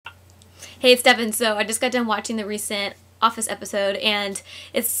Hey, it's Devin. So I just got done watching the recent Office episode, and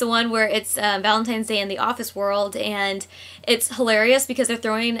it's the one where it's Valentine's Day in the office world, and it's hilarious because they're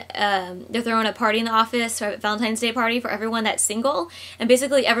throwing a party in the office, a Valentine's Day party for everyone that's single, and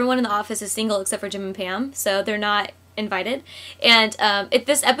basically everyone in the office is single except for Jim and Pam, so they're not invited. And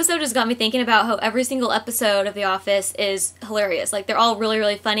this episode has got me thinking about how every single episode of The Office is hilarious. Like, they're all really,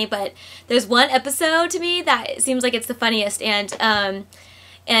 really funny, but there's one episode to me that seems like it's the funniest, and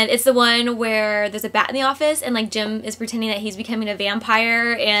it's the one where there's a bat in the office, and like Jim is pretending that he's becoming a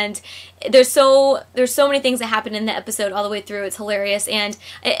vampire, and there's so many things that happen in the episode all the way through. It's hilarious, and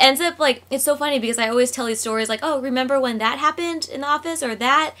it ends up like, it's so funny because I always tell these stories like, oh, remember when that happened in the office or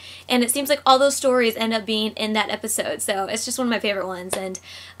that, and it seems like all those stories end up being in that episode. So it's just one of my favorite ones, and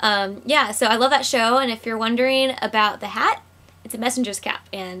yeah, so I love that show. And if you're wondering about the hat, it's a messenger's cap,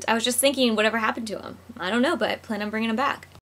 and I was just thinking whatever happened to him. I don't know, but I plan on bringing him back.